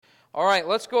All right,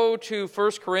 let's go to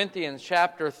 1 Corinthians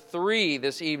chapter 3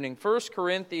 this evening. 1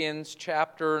 Corinthians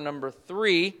chapter number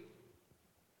 3.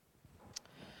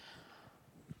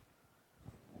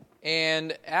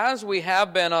 And as we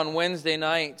have been on Wednesday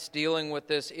nights dealing with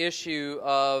this issue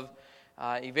of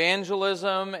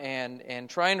evangelism and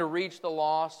trying to reach the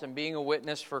lost and being a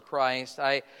witness for Christ,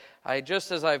 I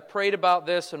just as I've prayed about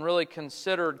this and really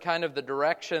considered kind of the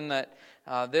direction that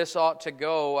this ought to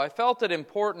go, I felt it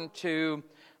important to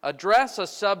address a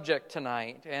subject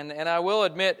tonight. And I will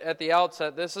admit at the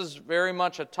outset, this is very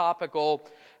much a topical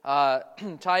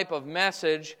type of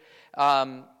message,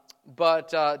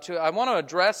 but I want to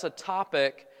address a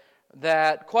topic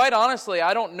that, quite honestly,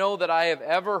 I don't know that I have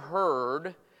ever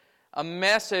heard a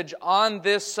message on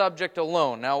this subject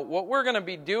alone. Now, what we're going to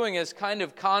be doing is kind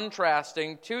of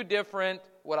contrasting two different,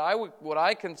 what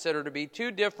I consider to be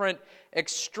two different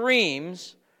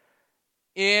extremes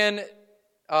in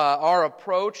our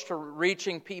approach to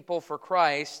reaching people for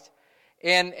Christ.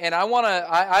 And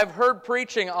I've heard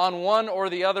preaching on one or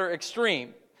the other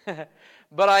extreme.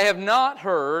 But I have not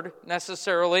heard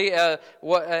necessarily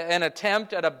an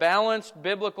attempt at a balanced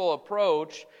biblical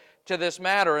approach to this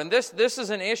matter. And this is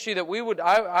an issue that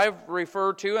I've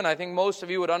referred to, and I think most of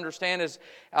you would understand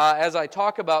as I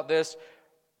talk about this,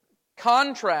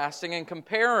 contrasting and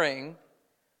comparing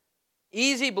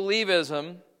easy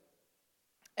believism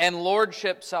and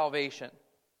Lordship salvation.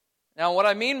 Now, what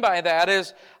I mean by that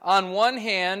is, on one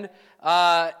hand,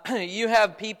 you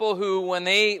have people who, when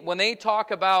they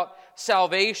talk about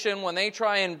salvation, when they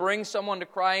try and bring someone to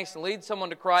Christ and lead someone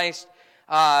to Christ,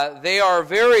 they are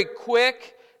very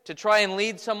quick to try and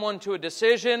lead someone to a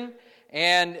decision.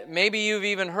 And maybe you've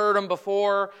even heard them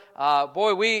before.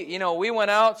 We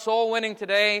went out soul winning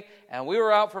today, and we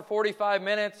were out for 45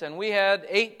 minutes, and we had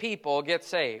 8 people get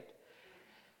saved.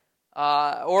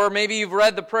 Or maybe you've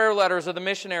read the prayer letters of the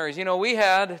missionaries. We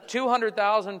had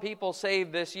 200,000 people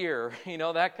saved this year,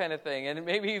 that kind of thing. And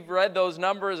maybe you've read those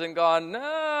numbers and gone,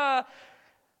 nah,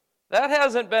 that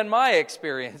hasn't been my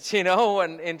experience,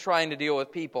 in trying to deal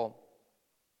with people.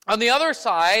 On the other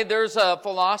side, there's a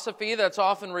philosophy that's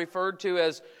often referred to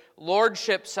as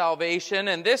Lordship salvation.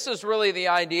 And this is really the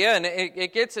idea, and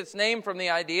it gets its name from the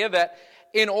idea that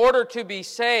in order to be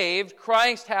saved,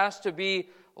 Christ has to be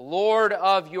Lord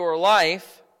of your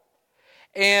life.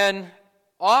 And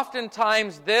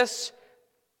oftentimes this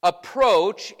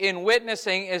approach in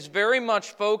witnessing is very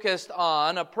much focused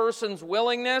on a person's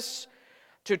willingness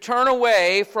to turn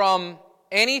away from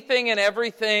anything and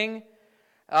everything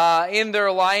in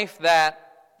their life that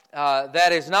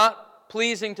is not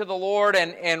pleasing to the Lord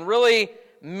and really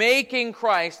making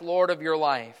Christ Lord of your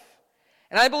life.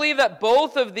 And I believe that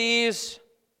both of these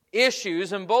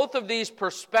issues and both of these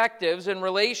perspectives in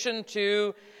relation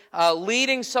to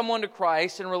leading someone to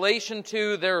Christ, in relation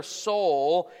to their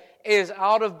soul, is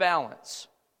out of balance.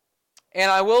 And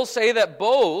I will say that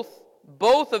both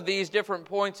of these different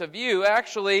points of view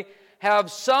actually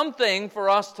have something for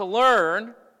us to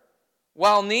learn,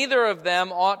 while neither of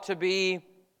them ought to be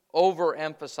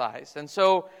overemphasized. And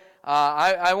so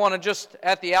I want to just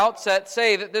at the outset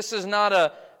say that this is not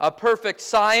a perfect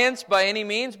science by any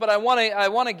means, but I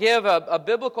want to give a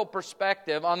biblical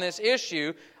perspective on this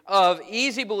issue of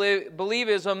easy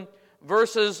believism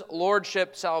versus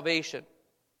Lordship salvation.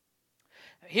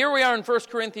 Here we are in 1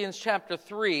 Corinthians chapter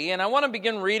 3, and I want to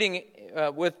begin reading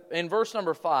in verse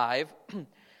number 5.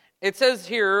 It says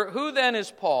here, "Who then is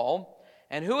Paul,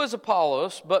 and who is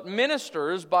Apollos, but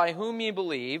ministers by whom ye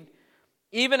believed,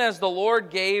 even as the Lord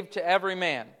gave to every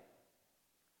man?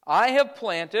 I have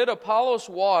planted, Apollos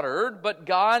watered, but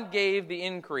God gave the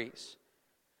increase.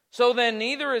 So then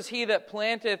neither is he that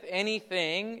planteth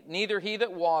anything, neither he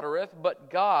that watereth, but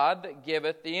God that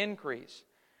giveth the increase.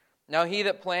 Now he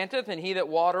that planteth and he that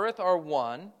watereth are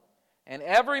one, and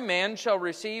every man shall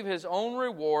receive his own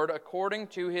reward according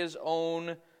to his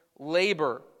own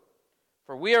labor.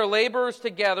 For we are laborers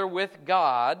together with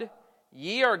God.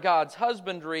 Ye are God's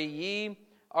husbandry, ye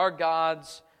are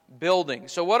God's building."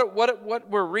 So what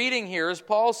we're reading here is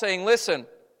Paul saying, listen,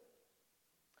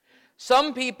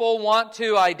 some people want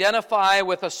to identify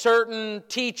with a certain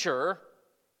teacher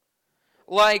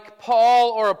like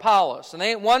Paul or Apollos.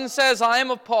 And one says, I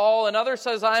am of Paul, another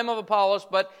says, I am of Apollos,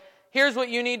 but here's what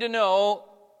you need to know.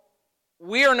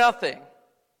 We are nothing.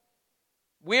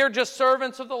 We are just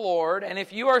servants of the Lord, and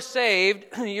if you are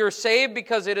saved, you're saved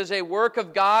because it is a work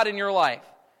of God in your life.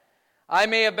 I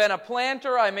may have been a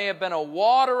planter, I may have been a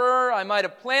waterer, I might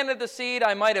have planted the seed,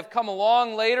 I might have come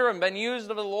along later and been used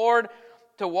of the Lord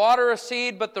to water a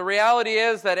seed, but the reality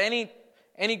is that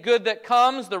any good that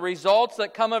comes, the results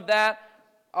that come of that,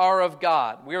 are of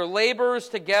God. We are laborers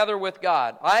together with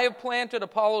God. I have planted,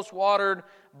 Apollos watered,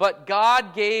 but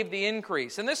God gave the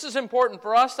increase. And this is important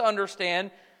for us to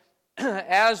understand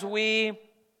as we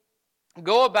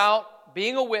go about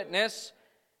being a witness,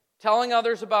 telling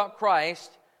others about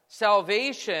Christ.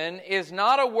 Salvation is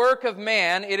not a work of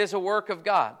man, it is a work of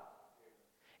God.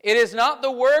 It is not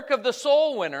the work of the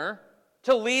soul winner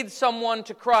to lead someone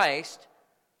to Christ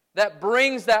that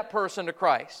brings that person to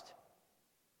Christ.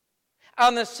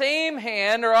 On the same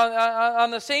hand, or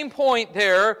on the same point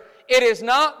there, it is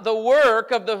not the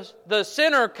work of the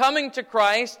sinner coming to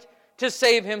Christ to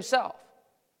save himself.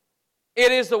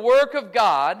 It is the work of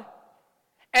God,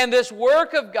 and this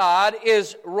work of God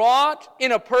is wrought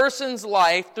in a person's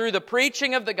life through the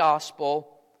preaching of the gospel.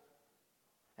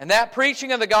 And that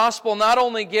preaching of the gospel not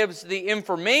only gives the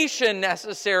information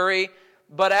necessary,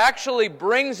 but actually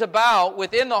brings about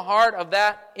within the heart of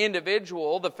that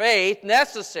individual the faith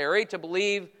necessary to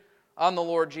believe on the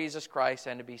Lord Jesus Christ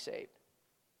and to be saved.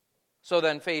 So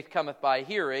then faith cometh by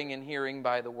hearing, and hearing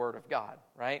by the word of God,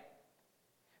 right?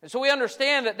 And so we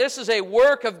understand that this is a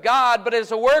work of God, but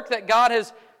it's a work that God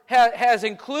has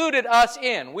included us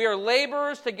in. We are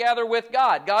laborers together with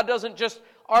God. God doesn't just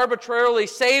arbitrarily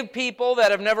save people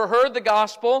that have never heard the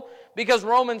gospel, because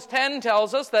Romans 10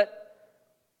 tells us that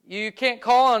you can't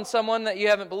call on someone that you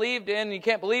haven't believed in, and you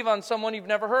can't believe on someone you've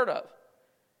never heard of.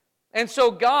 And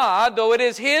so God, though it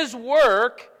is His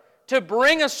work to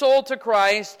bring a soul to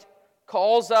Christ,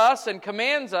 calls us and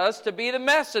commands us to be the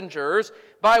messengers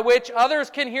by which others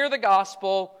can hear the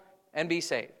gospel and be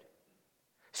saved.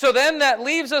 So then that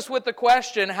leaves us with the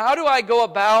question, how do I go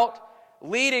about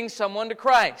leading someone to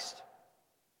Christ?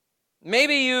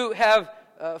 Maybe you have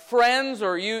friends,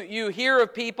 or you hear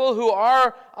of people who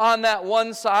are on that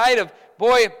one side of,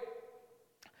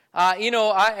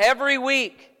 every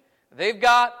week they've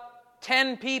got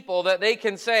 10 people that they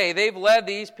can say they've led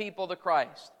these people to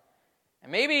Christ.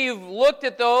 And maybe you've looked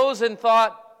at those and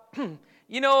thought,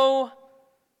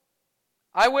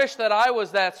 I wish that I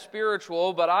was that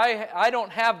spiritual, but I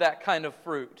don't have that kind of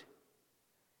fruit.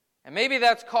 And maybe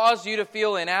that's caused you to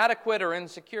feel inadequate or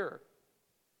insecure.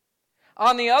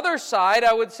 On the other side,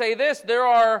 I would say this, there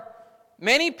are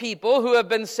many people who have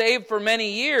been saved for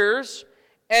many years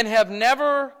and have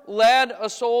never led a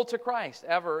soul to Christ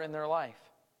ever in their life.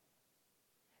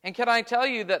 And can I tell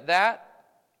you that that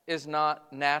is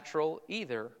not natural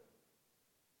either?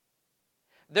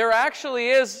 There actually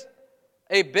is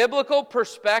a biblical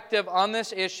perspective on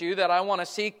this issue that I want to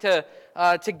seek to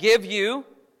give you.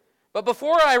 But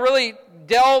before I really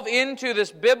delve into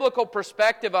this biblical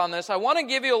perspective on this, I want to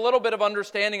give you a little bit of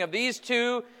understanding of these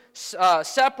two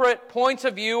separate points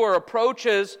of view or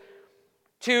approaches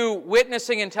to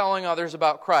witnessing and telling others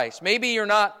about Christ. Maybe you're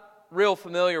not real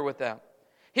familiar with them.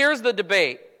 Here's the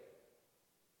debate.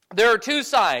 There are two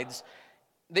sides,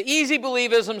 the easy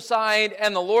believism side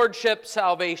and the Lordship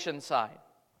salvation side.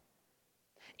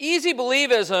 Easy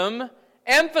believism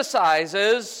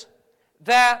emphasizes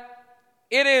that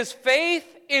it is faith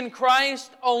in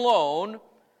Christ alone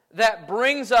that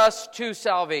brings us to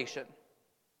salvation.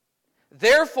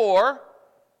 Therefore,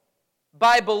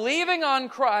 by believing on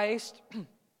Christ,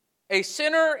 a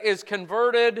sinner is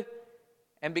converted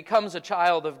and becomes a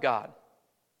child of God.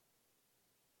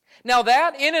 Now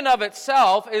that in and of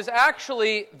itself is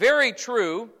actually very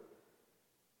true,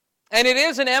 and it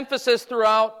is an emphasis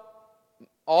throughout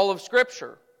all of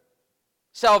Scripture.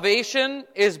 Salvation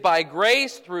is by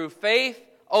grace through faith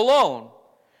alone.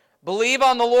 Believe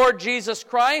on the Lord Jesus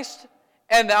Christ,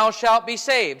 and thou shalt be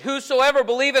saved. Whosoever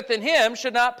believeth in Him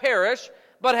should not perish,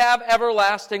 but have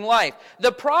everlasting life.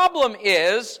 The problem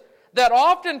is that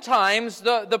oftentimes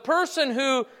the person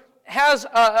who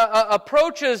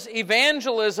approaches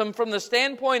evangelism from the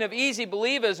standpoint of easy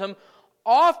believism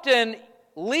often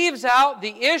leaves out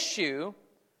the issue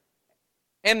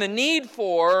and the need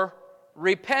for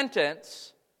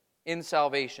repentance in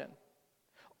salvation.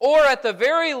 Or at the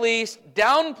very least,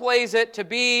 downplays it to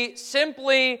be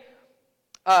simply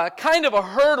kind of a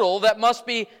hurdle that must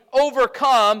be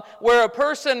overcome, where a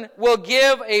person will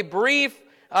give a brief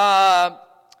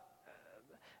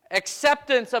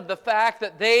acceptance of the fact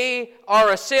that they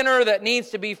are a sinner that needs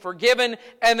to be forgiven,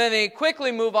 and then they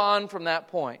quickly move on from that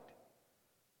point.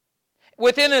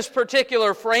 Within this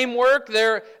particular framework,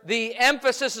 the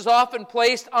emphasis is often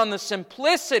placed on the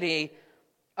simplicity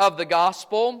of the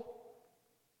gospel,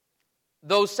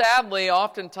 though sadly,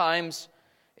 oftentimes,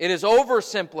 it is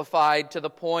oversimplified to the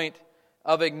point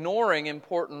of ignoring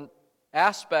important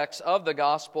aspects of the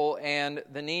gospel and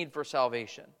the need for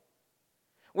salvation.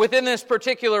 Within this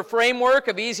particular framework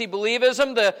of easy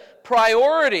believism, the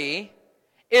priority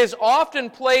is often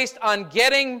placed on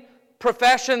getting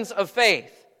professions of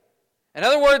faith. In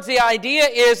other words, the idea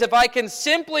is if I can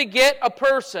simply get a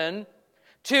person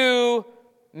to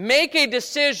make a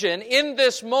decision in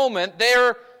this moment, they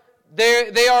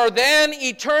are then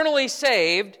eternally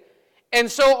saved, and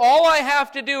so all I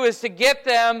have to do is to get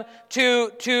them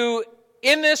to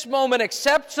in this moment,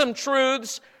 accept some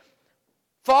truths,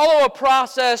 follow a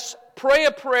process, pray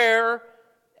a prayer,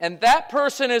 and that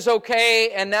person is okay,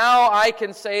 and now I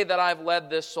can say that I've led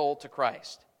this soul to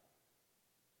Christ.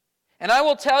 And I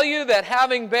will tell you that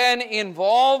having been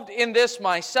involved in this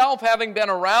myself, having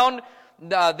been around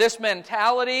this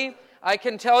mentality, I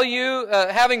can tell you,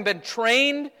 having been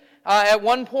trained at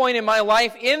one point in my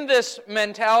life in this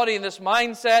mentality, in this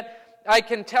mindset, I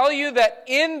can tell you that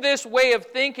in this way of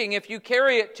thinking, if you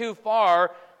carry it too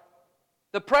far,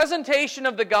 the presentation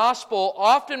of the gospel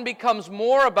often becomes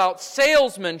more about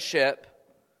salesmanship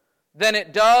than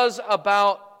it does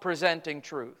about presenting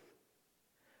truth.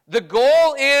 The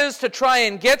goal is to try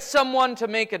and get someone to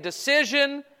make a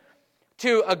decision,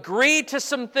 to agree to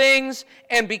some things,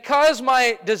 and because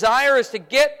my desire is to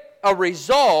get a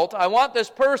result, I want this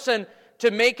person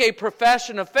to make a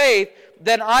profession of faith,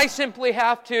 then I simply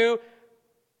have to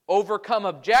overcome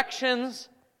objections.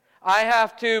 I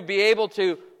have to be able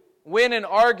to win an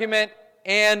argument,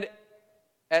 and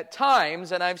at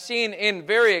times, and I've seen in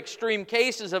very extreme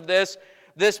cases of this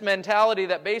mentality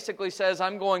that basically says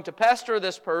I'm going to pester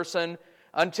this person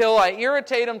until I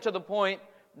irritate them to the point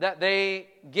that they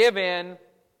give in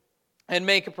and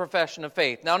make a profession of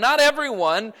faith. Now, not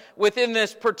everyone within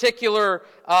this particular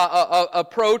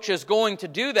approach is going to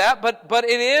do that, but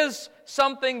it is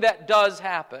something that does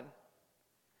happen.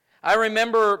 I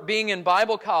remember being in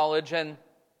Bible college, and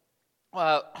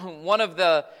one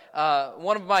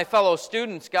of my fellow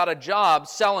students got a job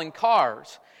selling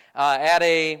cars at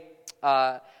a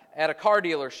car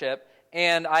dealership,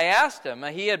 and I asked him.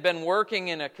 He had been working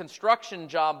in a construction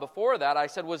job before that. I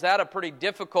said, "Was that a pretty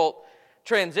difficult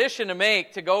transition to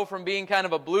make, to go from being kind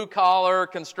of a blue-collar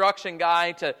construction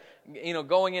guy to,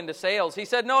 going into sales?" He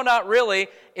said, "No, not really.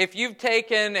 If you've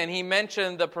taken," and he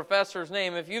mentioned the professor's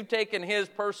name, "if you've taken his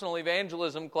personal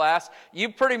evangelism class,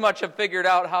 you pretty much have figured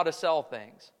out how to sell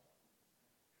things."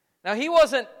 Now, he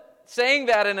wasn't saying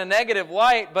that in a negative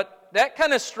light, but that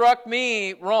kind of struck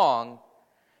me wrong,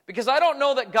 because I don't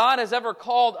know that God has ever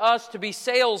called us to be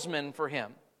salesmen for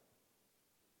Him.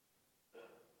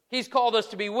 He's called us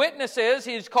to be witnesses,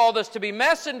 He's called us to be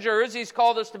messengers, He's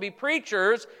called us to be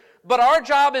preachers, but our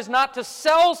job is not to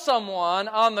sell someone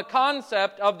on the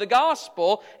concept of the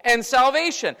gospel and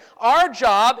salvation. Our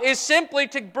job is simply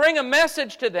to bring a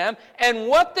message to them, and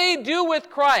what they do with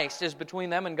Christ is between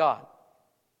them and God.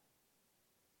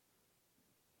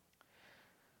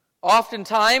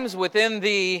 Oftentimes within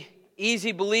the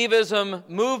easy believism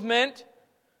movement,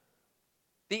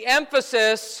 the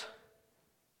emphasis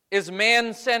is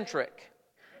man-centric.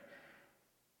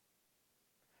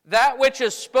 That which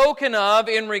is spoken of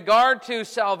in regard to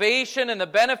salvation and the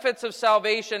benefits of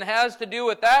salvation has to do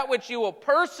with that which you will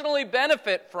personally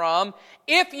benefit from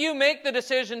if you make the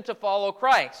decision to follow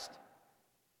Christ.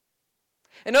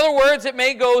 In other words, it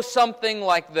may go something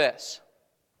like this.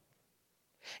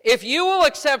 If you will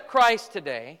accept Christ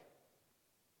today,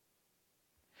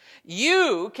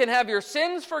 you can have your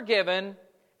sins forgiven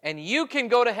and you can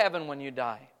go to heaven when you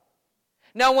die.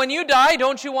 Now, when you die,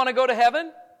 don't you want to go to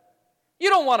heaven? You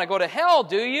don't want to go to hell,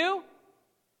 do you?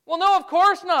 Well, no, of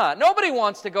course not. Nobody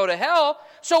wants to go to hell.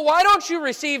 So why don't you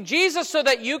receive Jesus so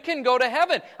that you can go to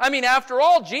heaven? I mean, after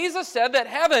all, Jesus said that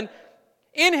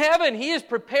in heaven, He is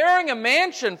preparing a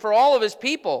mansion for all of His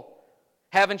people.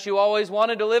 Haven't you always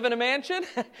wanted to live in a mansion?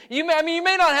 You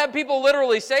may not have people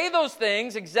literally say those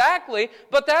things exactly,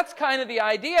 but that's kind of the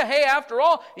idea. Hey, after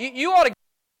all, you ought to get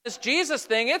this Jesus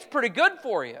thing. It's pretty good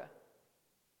for you.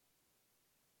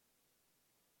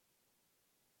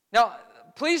 Now,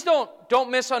 please don't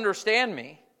misunderstand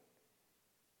me.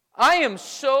 I am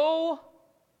so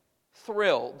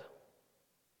thrilled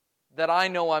that I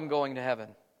know I'm going to heaven.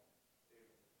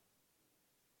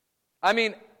 I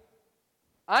mean,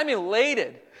 I'm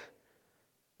elated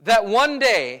that one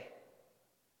day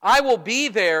I will be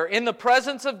there in the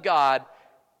presence of God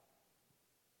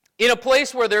in a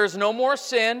place where there is no more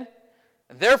sin,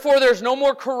 therefore there's no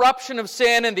more corruption of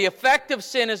sin, and the effect of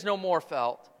sin is no more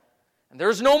felt. And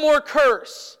there's no more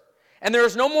curse, and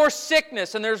there's no more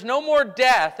sickness, and there's no more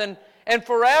death, and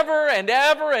forever and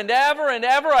ever and ever and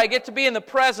ever I get to be in the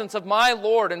presence of my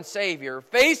Lord and Savior.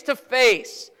 Face to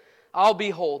face, I'll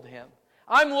behold Him.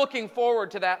 I'm looking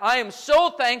forward to that. I am so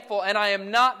thankful, and I am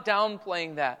not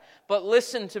downplaying that. But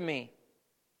listen to me.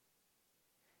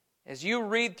 As you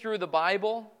read through the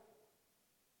Bible,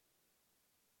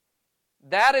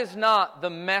 that is not the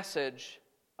message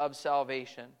of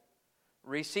salvation.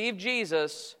 Receive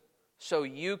Jesus so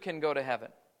you can go to heaven.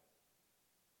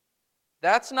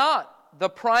 That's not the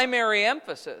primary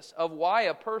emphasis of why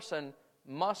a person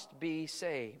must be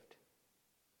saved.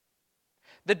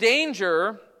 The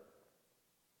danger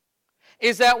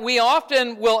is that we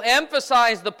often will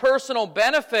emphasize the personal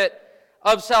benefit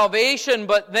of salvation,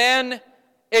 but then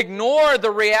ignore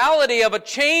the reality of a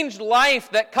changed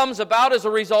life that comes about as a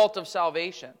result of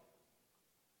salvation.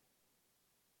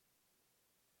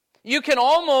 You can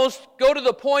almost go to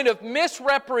the point of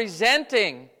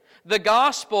misrepresenting the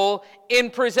gospel in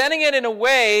presenting it in a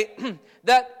way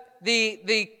that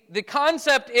the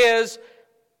concept is,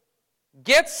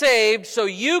 get saved so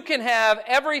you can have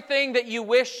everything that you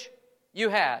wish you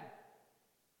had.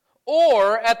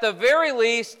 Or, at the very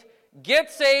least,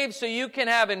 get saved so you can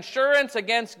have insurance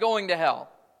against going to hell.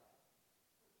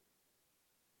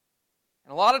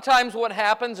 And a lot of times what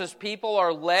happens is people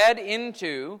are led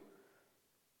into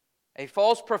a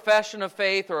false profession of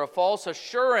faith or a false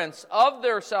assurance of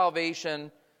their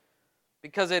salvation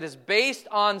because it is based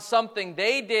on something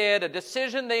they did, a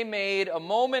decision they made, a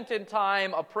moment in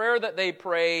time, a prayer that they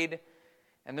prayed,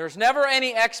 and there's never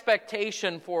any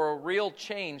expectation for a real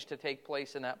change to take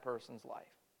place in that person's life.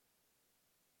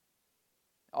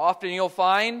 Often you'll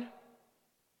find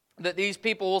that these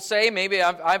people will say, maybe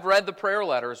I've read the prayer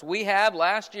letters.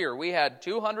 Last year, we had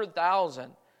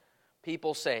 200,000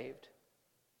 people saved.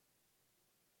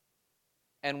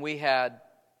 And we had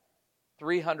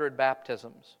 300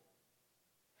 baptisms.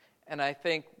 And I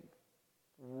think,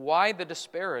 why the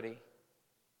disparity?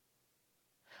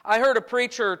 I heard a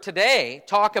preacher today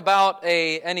talk about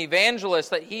an evangelist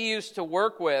that he used to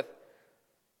work with,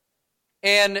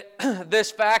 and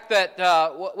this fact that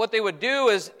what they would do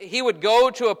is he would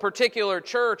go to a particular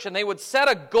church and they would set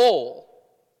a goal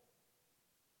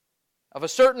of a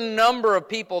certain number of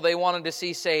people they wanted to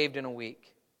see saved in a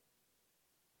week.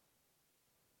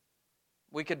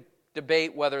 We could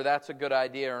debate whether that's a good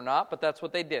idea or not, but that's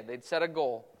what they did. They'd set a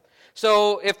goal.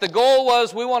 So if the goal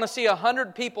was, we want to see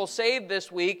 100 people saved this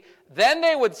week, then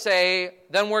they would say,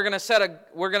 then we're going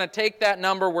to take that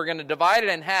number, we're going to divide it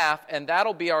in half, and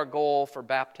that'll be our goal for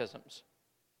baptisms.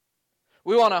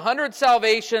 We want 100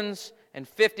 salvations and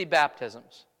 50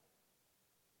 baptisms.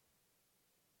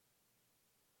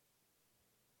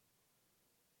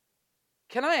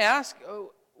 Can I ask,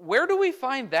 where do we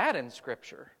find that in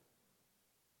Scripture?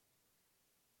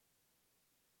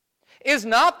 Is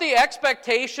not the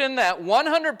expectation that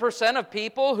 100% of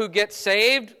people who get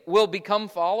saved will become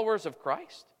followers of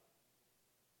Christ?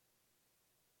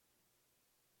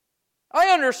 I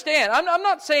understand. I'm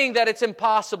not saying that it's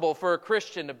impossible for a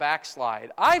Christian to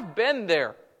backslide. I've been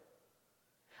there.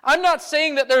 I'm not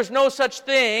saying that there's no such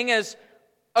thing as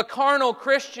a carnal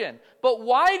Christian. But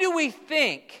why do we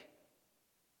think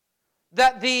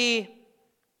that the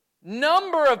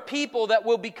number of people that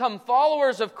will become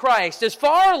followers of Christ is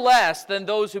far less than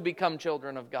those who become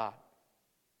children of God?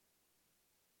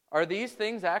 Are these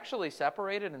things actually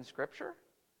separated in Scripture?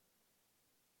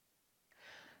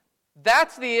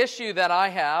 That's the issue that I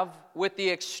have with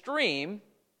the extreme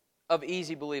of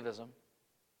easy believism.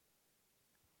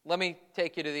 Let me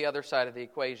take you to the other side of the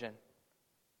equation.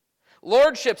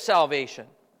 Lordship salvation.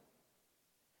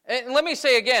 And let me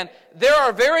say again, there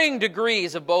are varying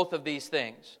degrees of both of these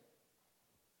things.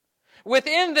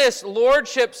 Within this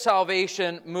Lordship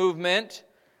salvation movement,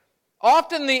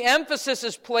 often the emphasis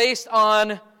is placed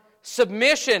on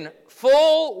submission,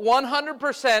 full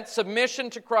 100%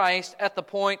 submission to Christ at the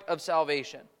point of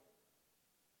salvation.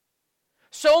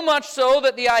 So much so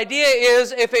that the idea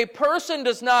is if a person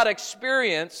does not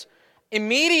experience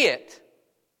immediate,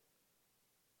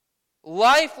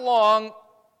 lifelong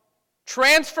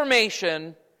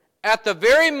transformation at the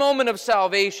very moment of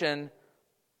salvation,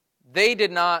 they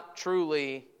did not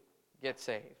truly get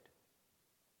saved.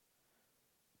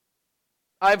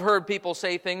 I've heard people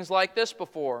say things like this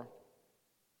before.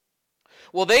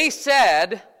 Well, they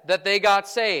said that they got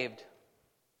saved,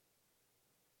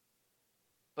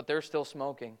 but they're still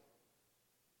smoking.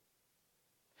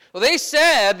 Well, they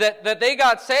said that they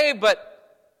got saved,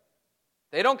 but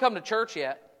they don't come to church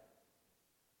yet.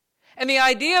 And the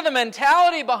idea, the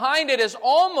mentality behind it is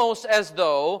almost as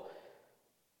though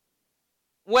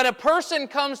when a person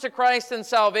comes to Christ in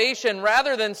salvation,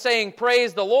 rather than saying,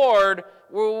 praise the Lord,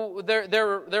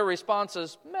 their response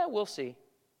is, we'll see.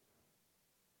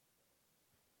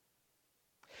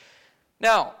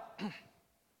 Now,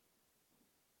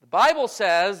 the Bible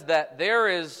says that there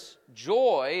is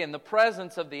joy in the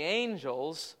presence of the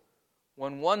angels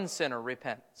when one sinner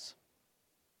repents.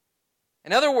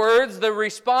 In other words, the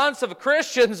response of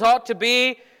Christians ought to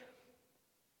be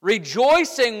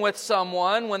rejoicing with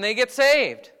someone when they get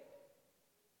saved,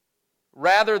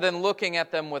 rather than looking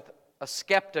at them with a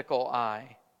skeptical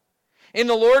eye. In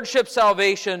the Lordship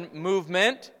salvation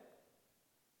movement,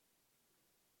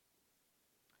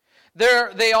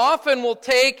 they often will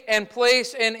take and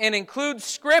place and include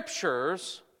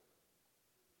scriptures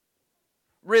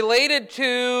related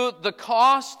to the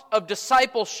cost of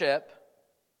discipleship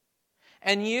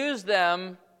and use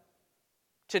them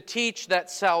to teach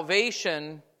that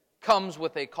salvation comes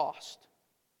with a cost.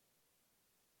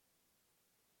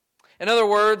 In other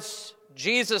words,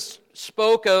 Jesus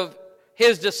spoke of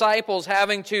His disciples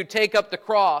having to take up the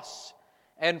cross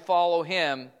and follow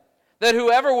Him. That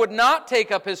whoever would not take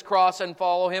up his cross and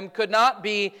follow Him could not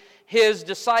be His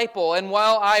disciple. And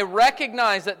while I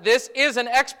recognize that this is an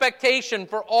expectation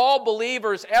for all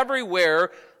believers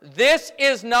everywhere, this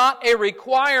is not a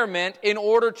requirement in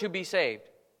order to be saved.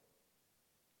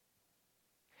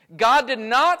 God did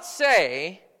not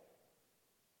say,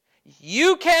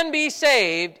 you can be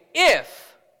saved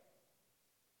if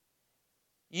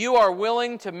you are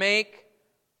willing to make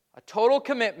a total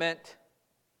commitment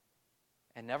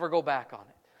and never go back on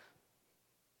it.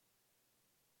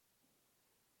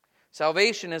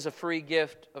 Salvation is a free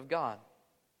gift of God.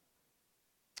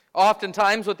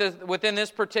 Oftentimes within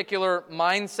this particular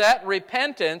mindset,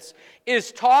 repentance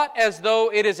is taught as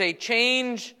though it is a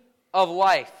change of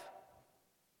life.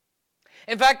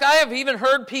 In fact, I have even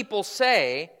heard people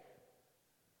say,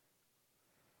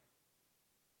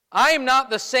 I am not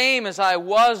the same as I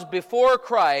was before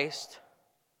Christ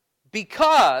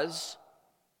because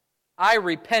I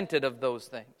repented of those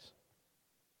things.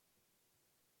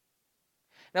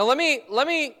 Now let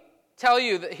me tell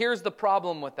you that here's the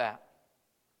problem with that.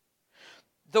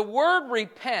 The word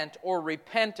repent or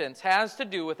repentance has to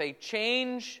do with a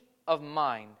change of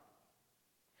mind.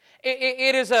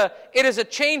 It is a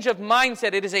change of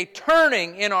mindset. It is a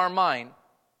turning in our mind.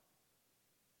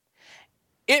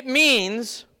 It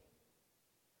means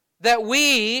that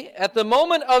we, at the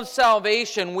moment of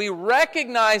salvation, we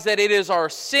recognize that it is our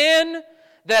sin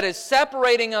that is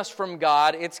separating us from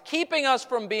God. It's keeping us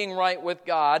from being right with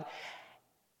God.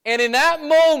 And in that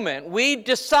moment, we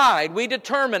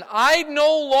determine, I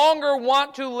no longer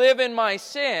want to live in my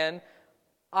sin.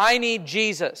 I need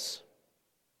Jesus.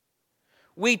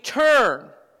 We turn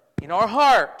in our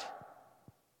heart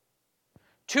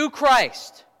to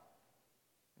Christ.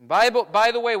 By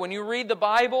the way, when you read the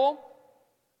Bible,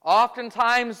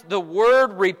 oftentimes the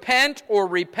word repent or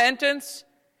repentance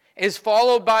is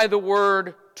followed by the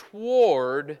word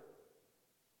toward,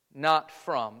 not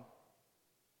from.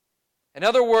 In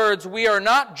other words, we are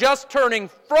not just turning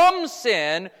from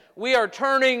sin, we are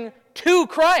turning to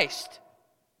Christ.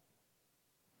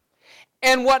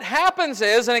 And what happens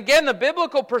is, and again, the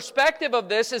biblical perspective of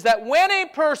this is that when a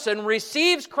person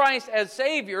receives Christ as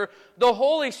Savior, the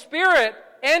Holy Spirit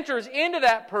enters into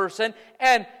that person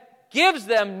and gives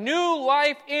them new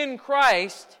life in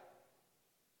Christ.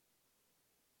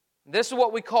 This is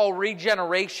what we call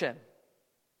regeneration.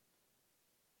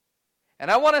 And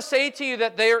I want to say to you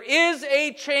that there is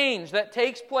a change that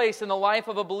takes place in the life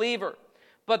of a believer.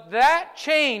 But that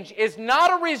change is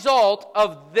not a result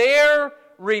of their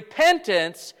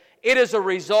repentance. It is a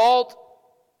result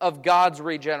of God's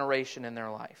regeneration in their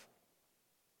life.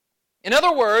 In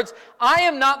other words, I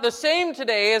am not the same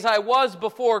today as I was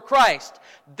before Christ.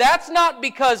 That's not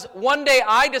because one day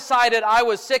I decided I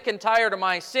was sick and tired of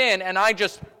my sin and I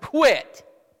just quit.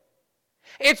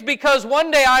 It's because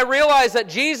one day I realized that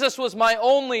Jesus was my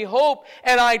only hope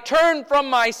and I turned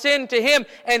from my sin to Him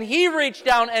and He reached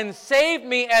down and saved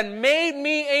me and made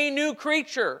me a new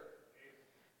creature.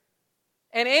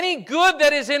 And any good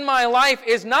that is in my life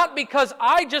is not because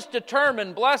I just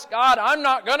determined, bless God, I'm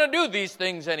not going to do these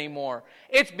things anymore.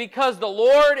 It's because the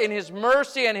Lord in His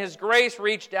mercy and His grace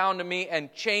reached down to me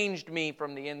and changed me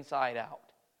from the inside out.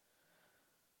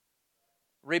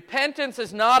 Repentance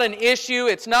is not an issue.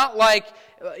 It's not like,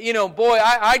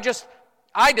 I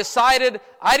decided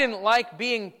I didn't like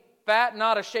being fat and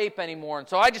out of shape anymore. And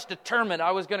so I just determined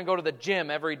I was going to go to the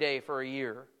gym every day for a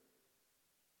year.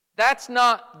 That's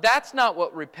not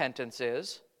what repentance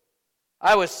is.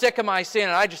 I was sick of my sin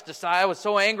and I just decided, I was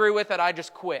so angry with it, I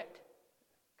just quit.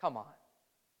 Come on.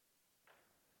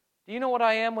 Do you know what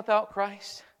I am without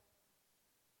Christ?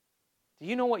 Do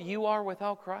you know what you are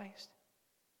without Christ?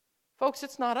 Folks,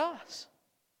 it's not us.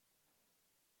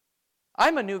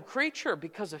 I'm a new creature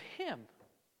because of Him.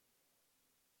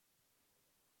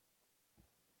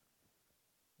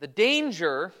 The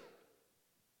danger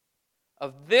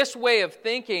of this way of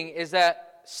thinking is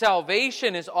that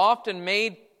salvation is often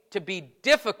made to be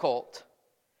difficult,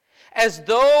 as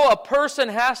though a person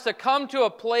has to come to a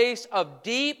place of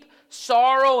deep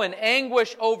sorrow and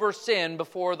anguish over sin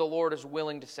before the Lord is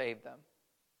willing to save them.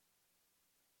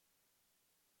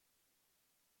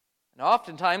 And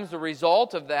oftentimes the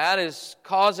result of that is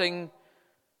causing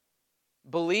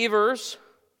believers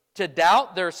to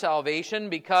doubt their salvation,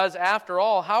 because after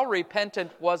all, how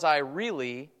repentant was I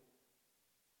really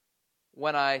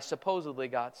when I supposedly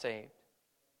got saved?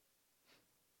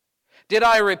 Did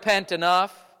I repent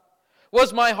enough?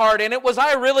 Was my heart in it? Was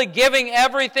I really giving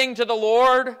everything to the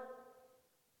Lord?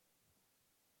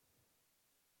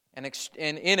 And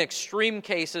in extreme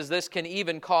cases, this can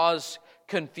even cause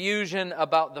confusion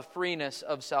about the freeness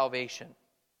of salvation,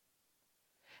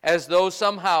 as though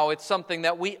somehow it's something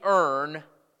that we earn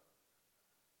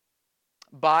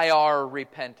by our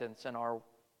repentance and our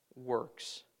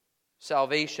works.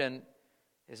 Salvation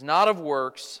is not of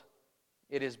works,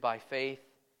 it is by faith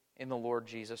in the Lord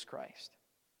Jesus Christ.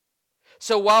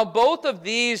 So while both of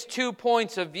these 2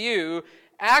 points of view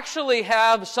actually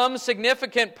have some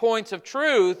significant points of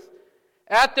truth,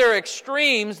 at their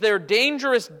extremes, they're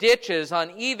dangerous ditches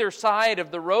on either side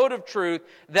of the road of truth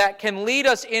that can lead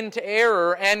us into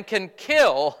error and can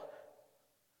kill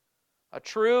a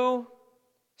true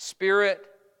spirit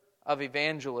of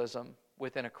evangelism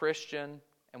within a Christian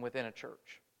and within a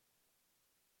church.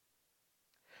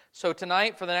 So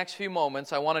tonight, for the next few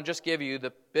moments, I want to just give you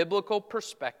the biblical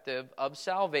perspective of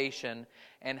salvation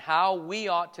and how we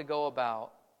ought to go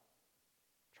about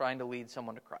trying to lead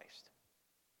someone to Christ.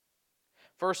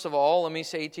 First of all, let me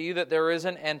say to you that there is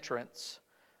an entrance,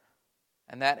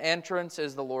 and that entrance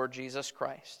is the Lord Jesus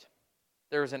Christ.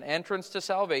 There is an entrance to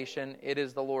salvation. It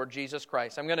is the Lord Jesus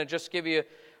Christ. I'm going to just give you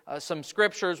some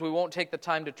scriptures. We won't take the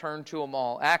time to turn to them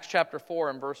all. Acts chapter 4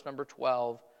 and verse number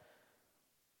 12.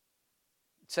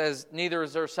 It says, "Neither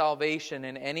is there salvation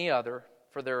in any other,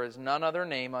 for there is none other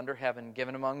name under heaven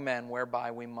given among men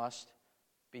whereby we must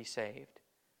be saved."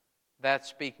 That's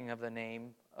speaking of the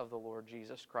name of the Lord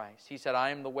Jesus Christ. He said,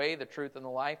 "I am the way, the truth, and the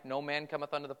life. No man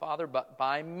cometh unto the Father but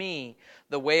by me."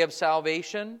 The way of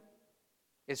salvation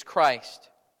is Christ.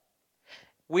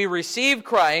 We receive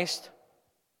Christ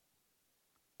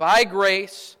by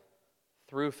grace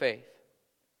through faith.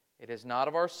 It is not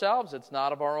of ourselves, it's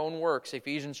not of our own works.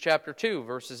 Ephesians chapter 2,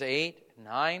 verses 8 and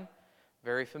 9,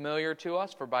 very familiar to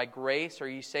us. "For by grace are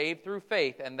ye saved through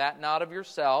faith, and that not of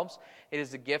yourselves. It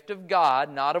is the gift of God,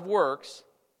 not of works,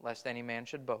 lest any man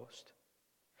should boast."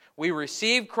 We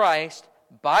receive Christ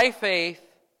by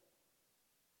faith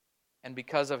and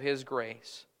because of His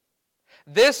grace.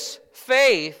 This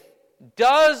faith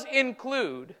does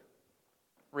include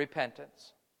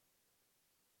repentance.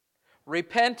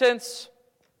 Repentance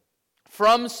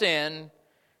from sin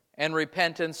and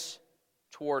repentance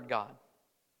toward God.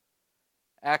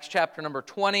 Acts chapter number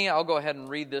 20, I'll go ahead and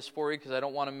read this for you because I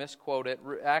don't want to misquote it.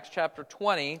 Acts chapter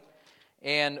 20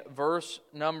 and verse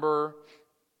number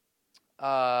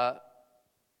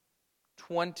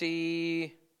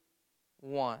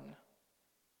 21.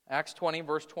 Acts 20,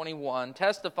 verse 21,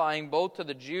 "Testifying both to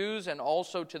the Jews and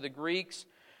also to the Greeks,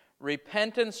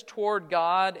 repentance toward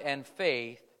God and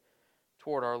faith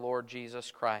toward our Lord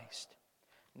Jesus Christ."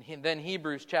 And then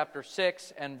Hebrews chapter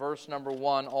 6 and verse number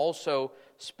 1 also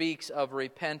speaks of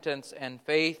repentance and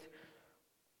faith.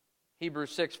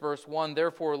 Hebrews 6 verse 1,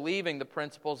 "Therefore, leaving the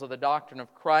principles of the doctrine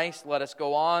of Christ, let us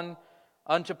go on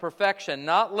unto perfection,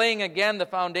 not laying again the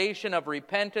foundation of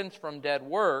repentance from dead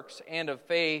works and of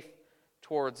faith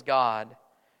towards God."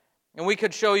 And we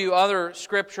could show you other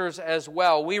scriptures as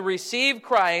well. We receive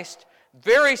Christ,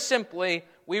 very simply,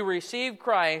 we receive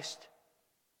Christ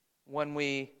when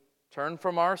we turn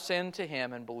from our sin to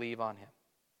Him and believe on Him.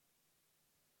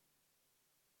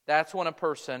 That's when a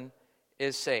person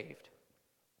is saved.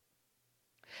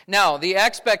 Now, the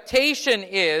expectation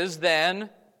is then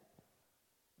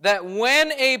that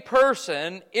when a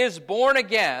person is born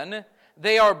again,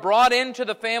 they are brought into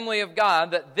the family of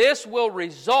God, that this will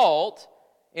result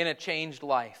in a changed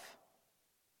life.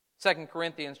 2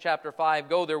 Corinthians chapter 5,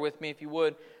 go there with me if you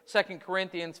would. 2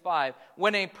 Corinthians 5.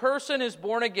 When a person is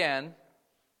born again,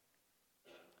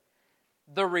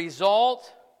 the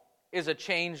result is a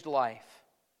changed life.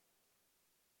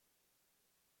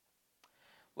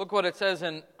 Look what it says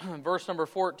in verse number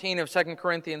 14 of 2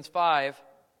 Corinthians 5.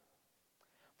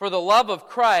 "For the love of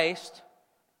Christ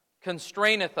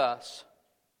constraineth us,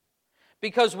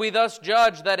 because we thus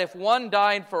judge that if one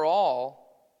died for all,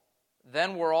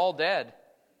 then we're all dead.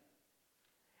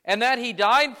 And that He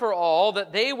died for all,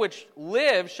 that they which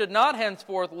live should not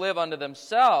henceforth live unto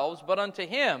themselves, but unto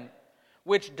Him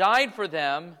which died for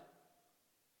them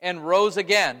and rose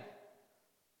again.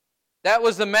 That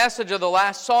was the message of the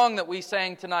last song that we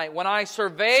sang tonight. When I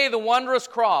survey the wondrous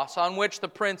cross on which the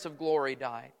Prince of Glory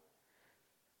died.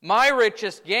 My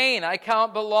richest gain I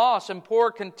count but loss and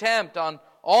pour contempt on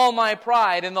all my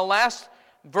pride. In the last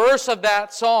verse of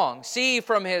that song, see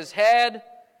from his head,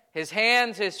 his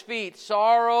hands, his feet,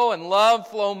 sorrow and love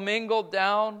flow mingled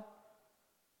down.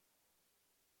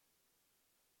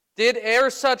 Did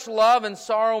e'er such love and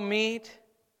sorrow meet,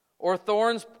 or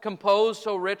thorns compose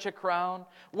so rich a crown?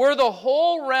 Were the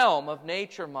whole realm of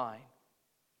nature mine,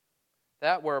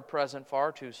 that were a present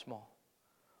far too small.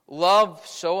 Love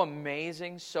so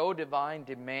amazing, so divine,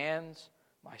 demands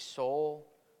my soul,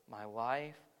 my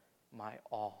life, my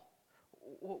all.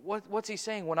 What's he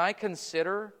saying? When I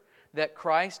consider that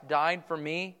Christ died for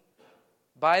me,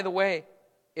 by the way,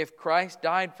 if Christ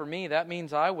died for me, that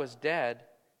means I was dead.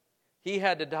 He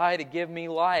had to die to give me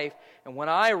life. And when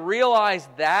I realize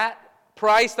that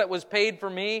price that was paid for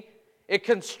me, it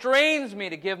constrains me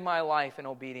to give my life in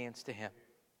obedience to Him.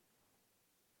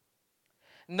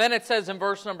 And then it says in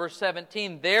verse number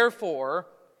 17, therefore,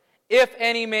 if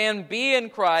any man be in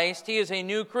Christ, he is a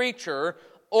new creature.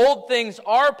 Old things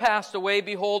are passed away.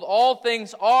 Behold, all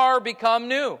things are become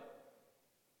new.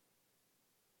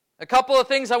 A couple of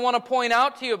things I want to point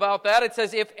out to you about that. It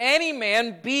says, if any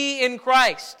man be in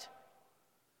Christ.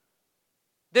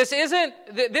 This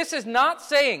is not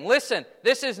saying, listen,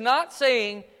 this is not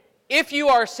saying if you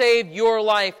are saved, your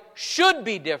life should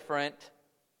be different.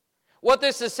 What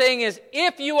this is saying is,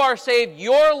 if you are saved,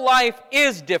 your life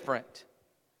is different.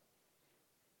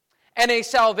 And a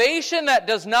salvation that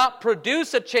does not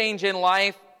produce a change in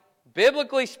life,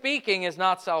 biblically speaking, is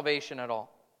not salvation at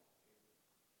all.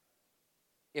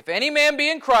 If any man be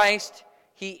in Christ,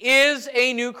 he is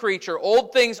a new creature.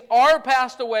 Old things are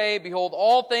passed away. Behold,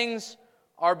 all things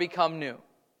are become new.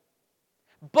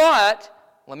 But,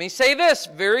 let me say this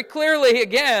very clearly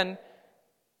again,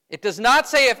 it does not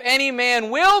say if any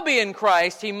man will be in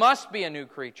Christ, he must be a new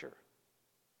creature.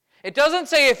 It doesn't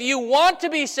say if you want to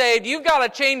be saved, you've got to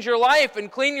change your life and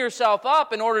clean yourself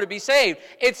up in order to be saved.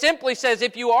 It simply says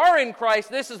if you are in Christ,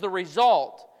 this is the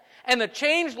result. And the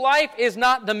changed life is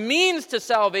not the means to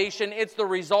salvation, it's the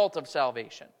result of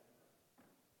salvation.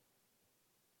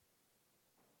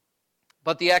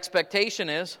 But the expectation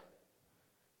is,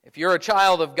 if you're a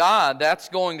child of God, that's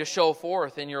going to show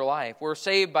forth in your life. We're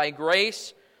saved by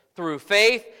grace through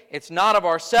faith. It's not of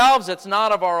ourselves, it's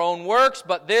not of our own works,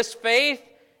 but this faith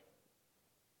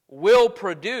will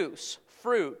produce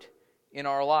fruit in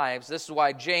our lives. This is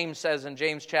why James says in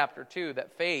James chapter 2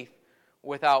 that faith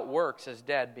without works is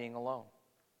dead, being alone.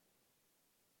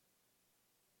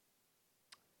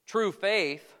 True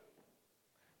faith,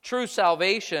 true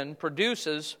salvation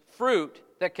produces fruit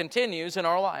that continues in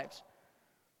our lives.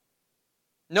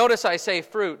 Notice I say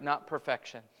fruit, not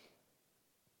perfection.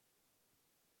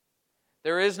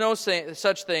 There is no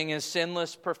such thing as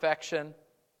sinless perfection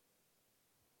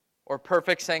or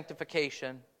perfect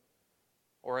sanctification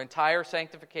or entire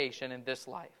sanctification in this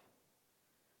life.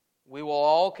 We will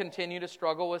all continue to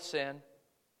struggle with sin.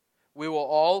 We will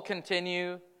all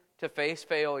continue to face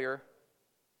failure.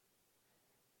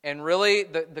 And really,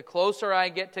 the closer I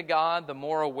get to God, the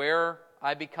more aware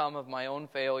I become of my own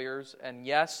failures. And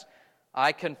yes,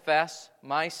 I confess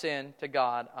my sin to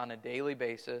God on a daily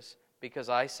basis because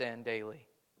I sin daily.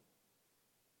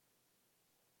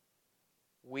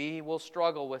 We will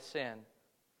struggle with sin.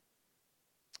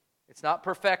 It's not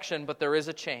perfection, but there is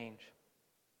a change.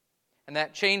 And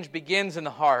that change begins in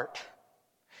the heart.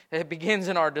 It begins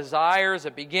in our desires.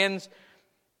 It begins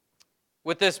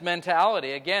with this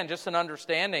mentality. Again, just an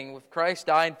understanding. If Christ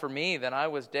died for me, then I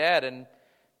was dead. And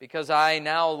because I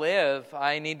now live,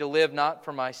 I need to live not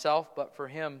for myself, but for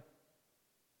Him.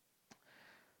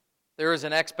 There is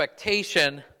an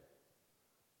expectation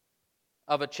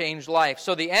of a changed life.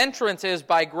 So the entrance is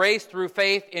by grace through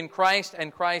faith in Christ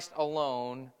and Christ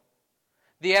alone.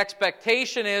 The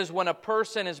expectation is when a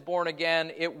person is born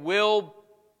again, it will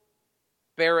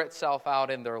bear itself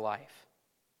out in their life.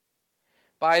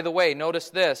 By the way, notice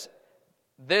this.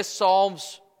 This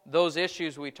solves those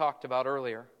issues we talked about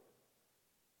earlier.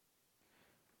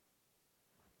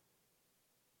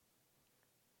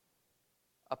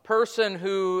 A person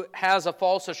who has a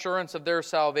false assurance of their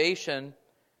salvation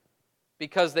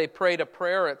because they prayed a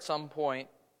prayer at some point,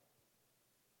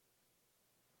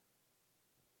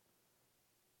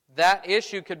 that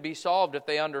issue could be solved if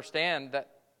they understand that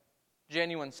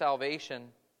genuine salvation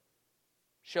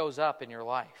shows up in your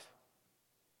life.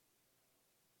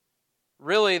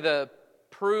 Really, the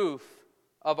proof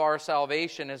of our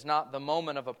salvation is not the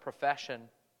moment of a profession.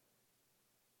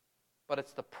 but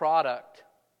it's the product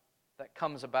that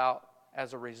comes about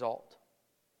as a result.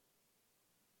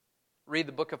 Read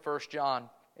the book of 1 John.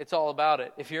 It's all about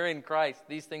it. If you're in Christ,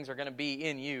 these things are going to be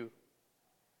in you.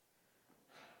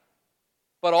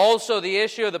 But also the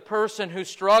issue of the person who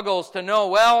struggles to know,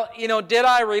 well, did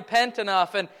I repent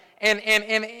enough? And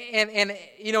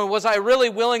was I really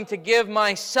willing to give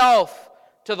myself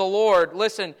to the Lord?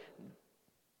 Listen,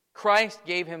 Christ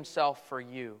gave Himself for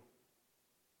you.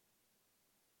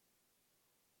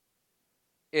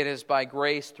 It is by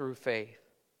grace through faith.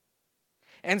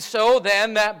 And so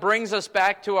then that brings us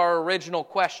back to our original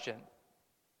question.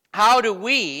 How do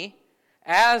we,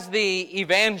 as the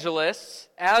evangelists,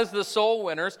 as the soul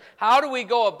winners, how do we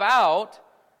go about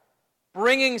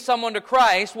bringing someone to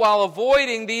Christ while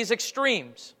avoiding these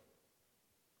extremes?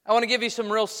 I want to give you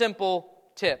some real simple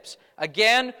tips.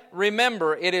 Again,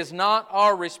 remember, it is not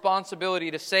our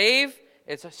responsibility to save.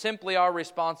 It's simply our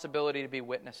responsibility to be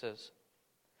witnesses.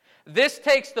 This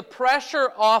takes the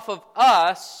pressure off of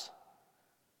us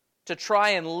to try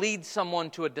and lead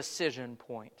someone to a decision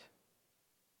point.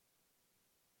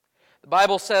 The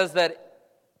Bible says that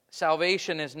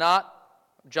salvation is not,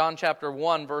 John chapter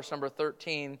 1, verse number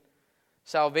 13,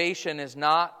 salvation is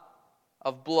not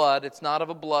of blood, it's not of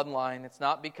a bloodline, it's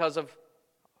not because of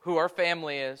who our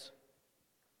family is,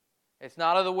 it's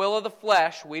not of the will of the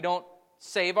flesh, we don't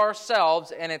save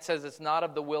ourselves, and it says it's not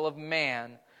of the will of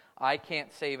man. I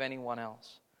can't save anyone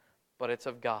else, but it's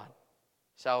of God.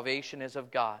 Salvation is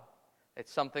of God.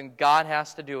 It's something God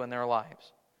has to do in their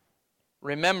lives.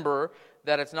 Remember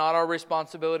that it's not our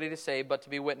responsibility to save, but to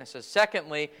be witnesses.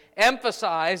 Secondly,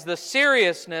 emphasize the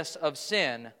seriousness of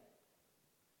sin.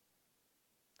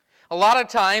 A lot of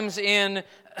times in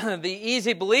the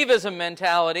easy believism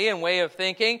mentality and way of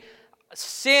thinking,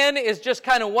 sin is just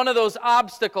kind of one of those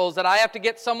obstacles that I have to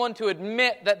get someone to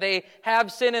admit that they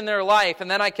have sin in their life, and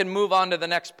then I can move on to the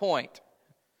next point.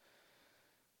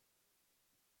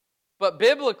 But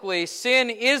biblically, sin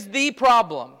is the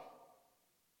problem.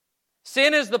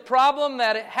 Sin is the problem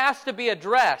that it has to be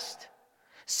addressed.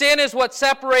 Sin is what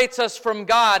separates us from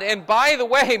God. And by the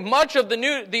way, much of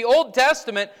the Old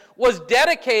Testament was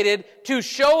dedicated to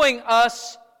showing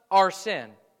us our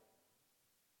sin.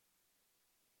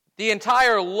 The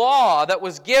entire law that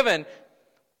was given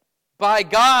by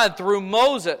God through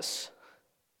Moses,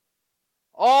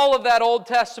 all of that Old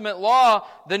Testament law,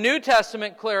 the New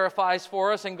Testament clarifies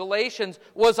for us, and Galatians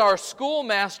was our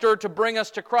schoolmaster to bring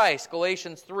us to Christ.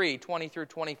 Galatians 3, 20 through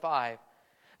 25.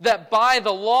 That by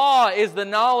the law is the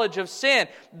knowledge of sin.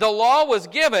 The law was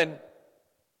given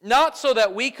not so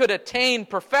that we could attain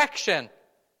perfection,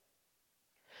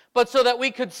 but so that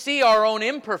we could see our own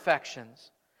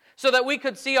imperfections, so that we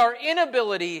could see our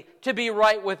inability to be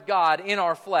right with God in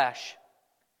our flesh.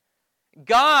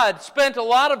 God spent a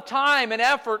lot of time and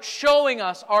effort showing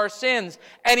us our sins,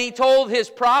 and He told His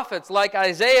prophets like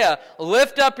Isaiah,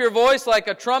 lift up your voice like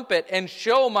a trumpet and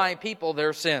show my people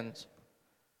their sins.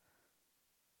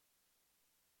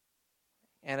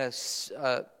 And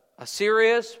a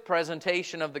serious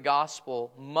presentation of the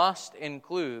gospel must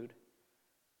include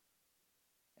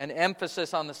an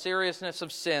emphasis on the seriousness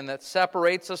of sin that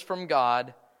separates us from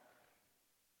God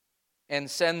and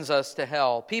sends us to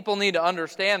hell. People need to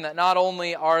understand that not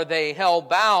only are they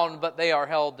hell-bound, but they are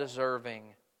hell-deserving.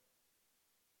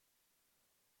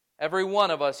 Every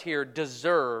one of us here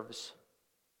deserves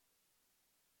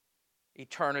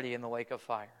eternity in the lake of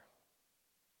fire.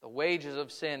 The wages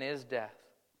of sin is death,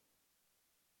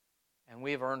 and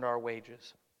we've earned our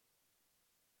wages.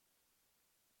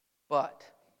 But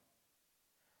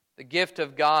the gift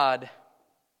of God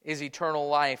is eternal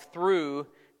life through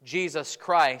Jesus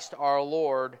Christ our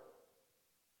Lord.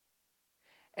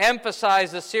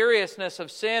 Emphasize the seriousness of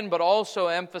sin, but also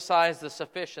emphasize the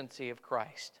sufficiency of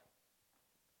Christ.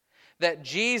 That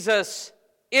Jesus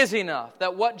is enough.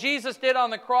 That what Jesus did on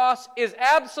the cross is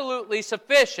absolutely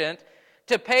sufficient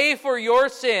to pay for your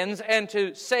sins and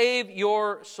to save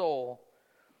your soul.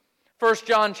 1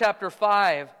 John chapter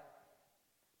 5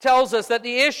 tells us that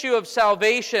the issue of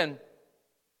salvation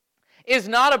is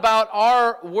not about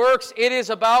our works, it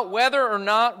is about whether or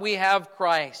not we have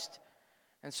Christ.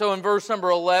 And so in verse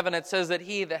number 11 it says that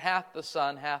he that hath the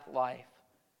Son hath life,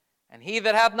 and he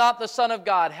that hath not the Son of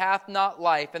God hath not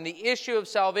life. And the issue of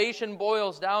salvation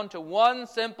boils down to one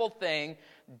simple thing: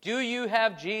 do you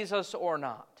have Jesus or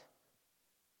not?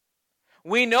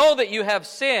 We know that you have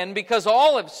sinned because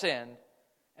all have sinned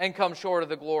and come short of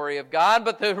the glory of God.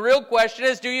 But the real question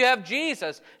is, do you have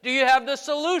Jesus? Do you have the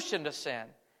solution to sin?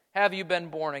 Have you been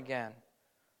born again?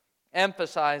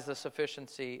 Emphasize the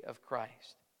sufficiency of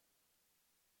Christ.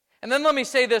 And then let me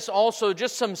say this also,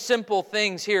 just some simple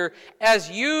things here.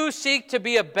 As you seek to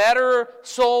be a better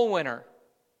soul winner,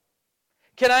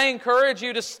 can I encourage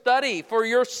you to study for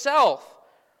yourself?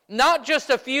 Not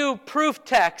just a few proof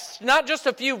texts, not just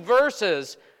a few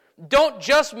verses. Don't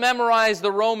just memorize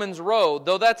the Romans Road,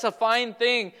 though that's a fine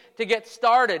thing to get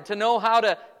started, to know how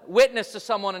to witness to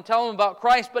someone and tell them about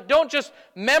Christ. But don't just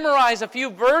memorize a few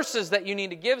verses that you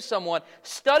need to give someone.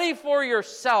 Study for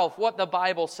yourself what the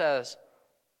Bible says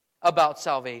about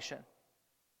salvation.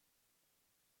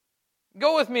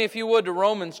 Go with me, if you would, to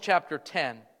Romans chapter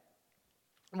 10.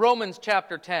 Romans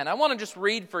chapter 10. I want to just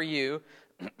read for you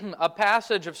a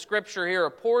passage of Scripture here,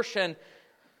 a portion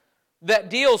that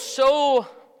deals so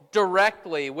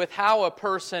directly with how a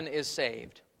person is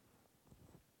saved.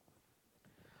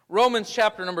 Romans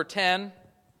chapter number 10.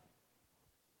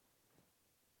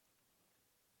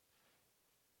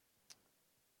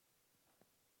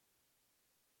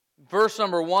 Verse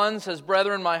number 1 says,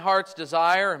 "Brethren, my heart's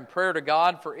desire and prayer to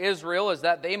God for Israel is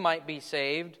that they might be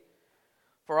saved.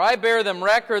 For I bear them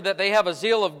record that they have a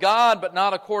zeal of God, but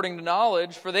not according to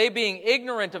knowledge. For they, being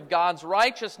ignorant of God's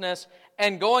righteousness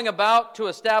and going about to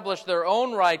establish their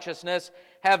own righteousness,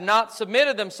 have not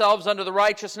submitted themselves unto the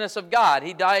righteousness of God."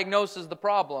 He diagnoses the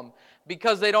problem.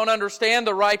 Because they don't understand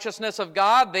the righteousness of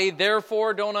God, they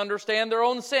therefore don't understand their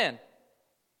own sin.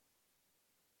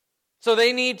 So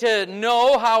they need to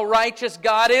know how righteous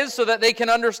God is so that they can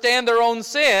understand their own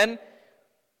sin.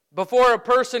 Before a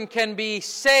person can be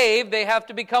saved, they have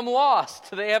to become lost.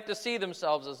 They have to see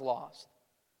themselves as lost.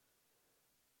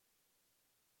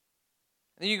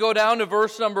 Then you go down to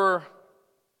verse number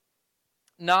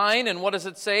 9, and what does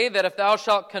it say? That if thou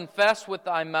shalt confess with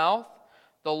thy mouth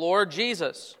the Lord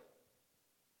Jesus.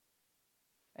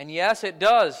 And yes, it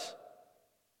does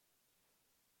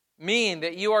mean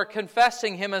that you are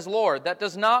confessing Him as Lord. That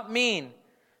does not mean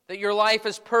that your life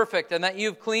is perfect and that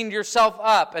you've cleaned yourself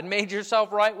up and made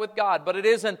yourself right with God. But it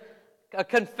is a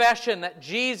confession that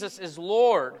Jesus is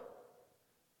Lord.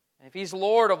 And if He's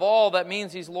Lord of all, that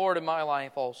means He's Lord in my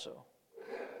life also.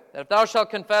 That if thou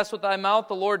shalt confess with thy mouth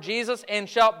the Lord Jesus, and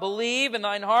shalt believe in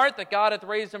thine heart that God hath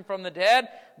raised Him from the dead,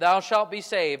 thou shalt be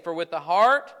saved. For with the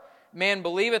heart man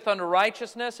believeth unto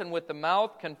righteousness, and with the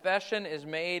mouth confession is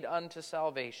made unto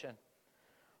salvation.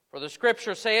 For the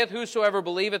Scripture saith, whosoever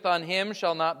believeth on Him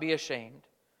shall not be ashamed.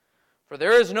 For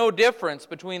there is no difference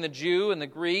between the Jew and the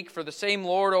Greek, for the same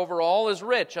Lord over all is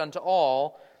rich unto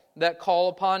all that call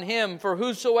upon Him. For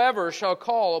whosoever shall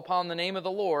call upon the name of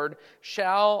the Lord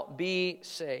shall be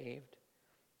saved.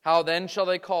 How then shall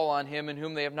they call on Him in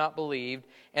whom they have not believed?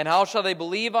 And how shall they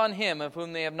believe on Him of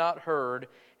whom they have not heard?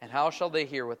 And how shall they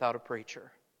hear without a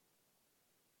preacher?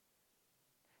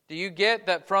 Do you get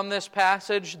that from this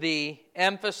passage the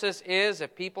emphasis is,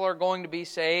 if people are going to be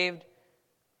saved,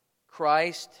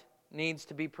 Christ needs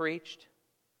to be preached?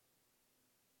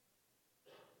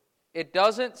 It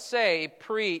doesn't say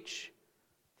preach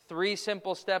 3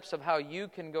 simple steps of how you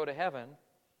can go to heaven.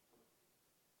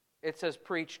 It says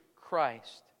preach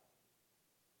Christ.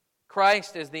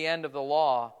 Christ is the end of the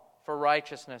law for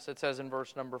righteousness, it says in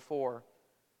verse number 4.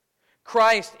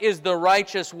 Christ is the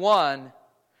righteous one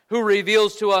who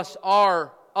reveals to us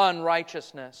our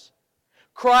unrighteousness.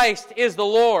 Christ is the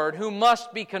Lord who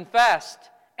must be confessed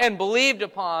and believed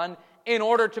upon in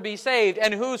order to be saved.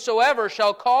 And whosoever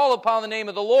shall call upon the name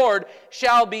of the Lord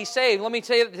shall be saved. Let me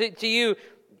say it to you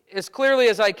as clearly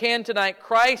as I can tonight.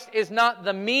 Christ is not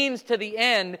the means to the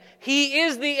end. He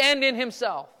is the end in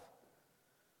Himself.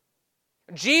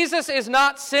 Jesus is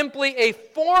not simply a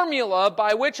formula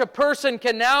by which a person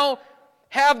can now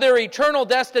have their eternal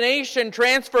destination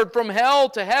transferred from hell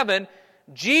to heaven.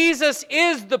 Jesus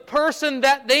is the person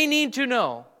that they need to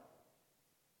know.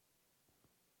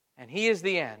 And He is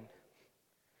the end.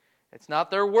 It's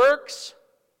not their works,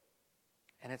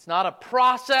 and it's not a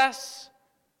process.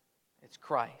 It's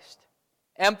Christ.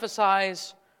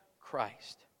 Emphasize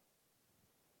Christ.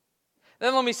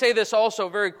 Then let me say this also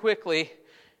very quickly.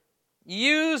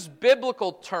 Use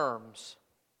biblical terms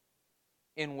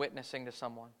in witnessing to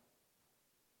someone.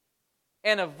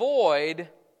 And avoid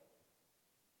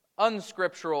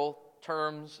unscriptural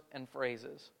terms and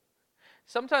phrases.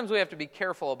 Sometimes we have to be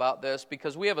careful about this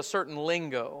because we have a certain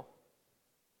lingo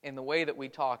in the way that we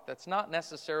talk that's not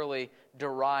necessarily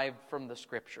derived from the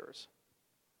Scriptures.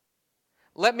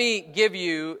 Let me give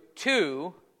you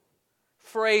 2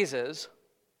 phrases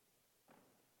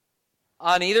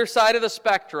on either side of the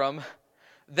spectrum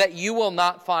that you will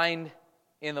not find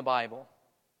in the Bible.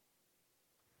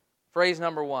 Phrase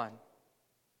number 1.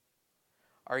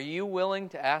 Are you willing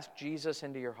to ask Jesus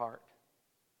into your heart?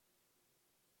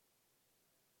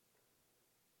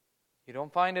 You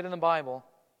don't find it in the Bible.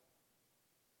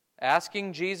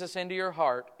 Asking Jesus into your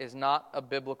heart is not a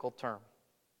biblical term.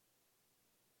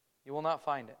 You will not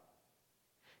find it.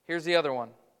 Here's the other one.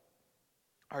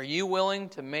 Are you willing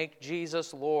to make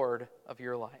Jesus Lord of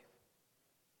your life?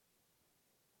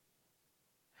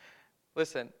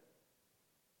 Listen,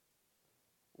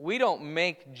 we don't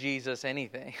make Jesus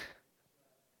anything.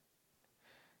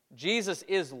 Jesus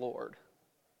is Lord.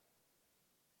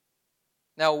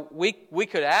 Now, we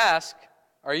could ask,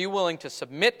 are you willing to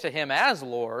submit to Him as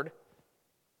Lord?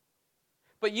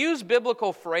 But use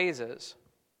biblical phrases.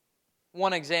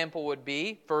 One example would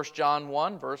be 1 John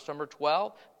 1, verse number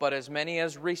 12, but as many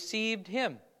as received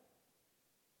Him,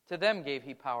 to them gave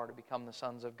He power to become the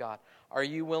sons of God. Are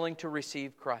you willing to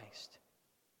receive Christ?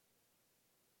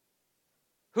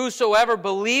 Whosoever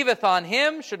believeth on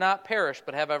Him should not perish,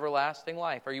 but have everlasting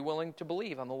life. Are you willing to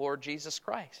believe on the Lord Jesus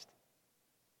Christ?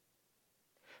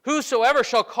 Whosoever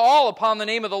shall call upon the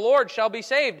name of the Lord shall be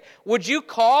saved. Would you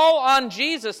call on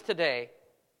Jesus today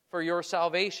for your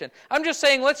salvation? I'm just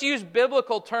saying, let's use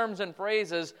biblical terms and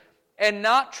phrases and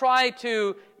not try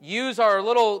to use our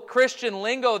little Christian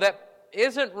lingo that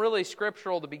isn't really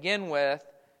scriptural to begin with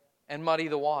and muddy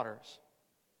the waters.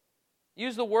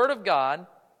 Use the Word of God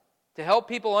to help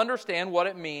people understand what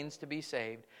it means to be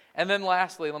saved. And then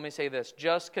lastly, let me say this,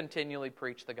 just continually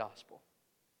preach the gospel.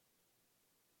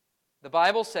 The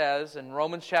Bible says in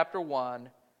Romans chapter 1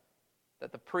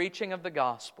 that the preaching of the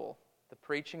gospel, the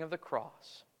preaching of the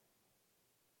cross,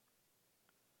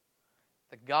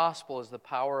 the gospel is the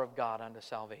power of God unto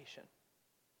salvation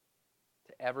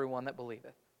to everyone that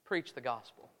believeth. Preach the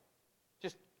gospel.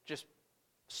 Just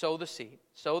sow the seed,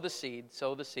 sow the seed,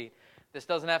 sow the seed. This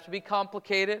doesn't have to be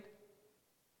complicated.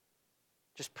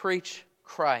 Just preach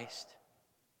Christ.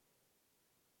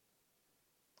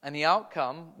 And the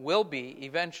outcome will be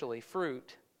eventually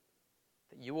fruit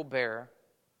that you will bear.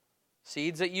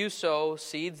 Seeds that you sow,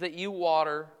 seeds that you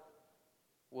water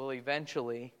will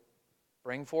eventually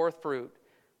bring forth fruit.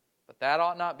 But that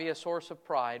ought not be a source of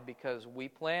pride, because we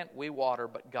plant, we water,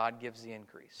 but God gives the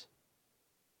increase.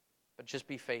 But just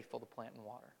be faithful to plant and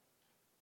water.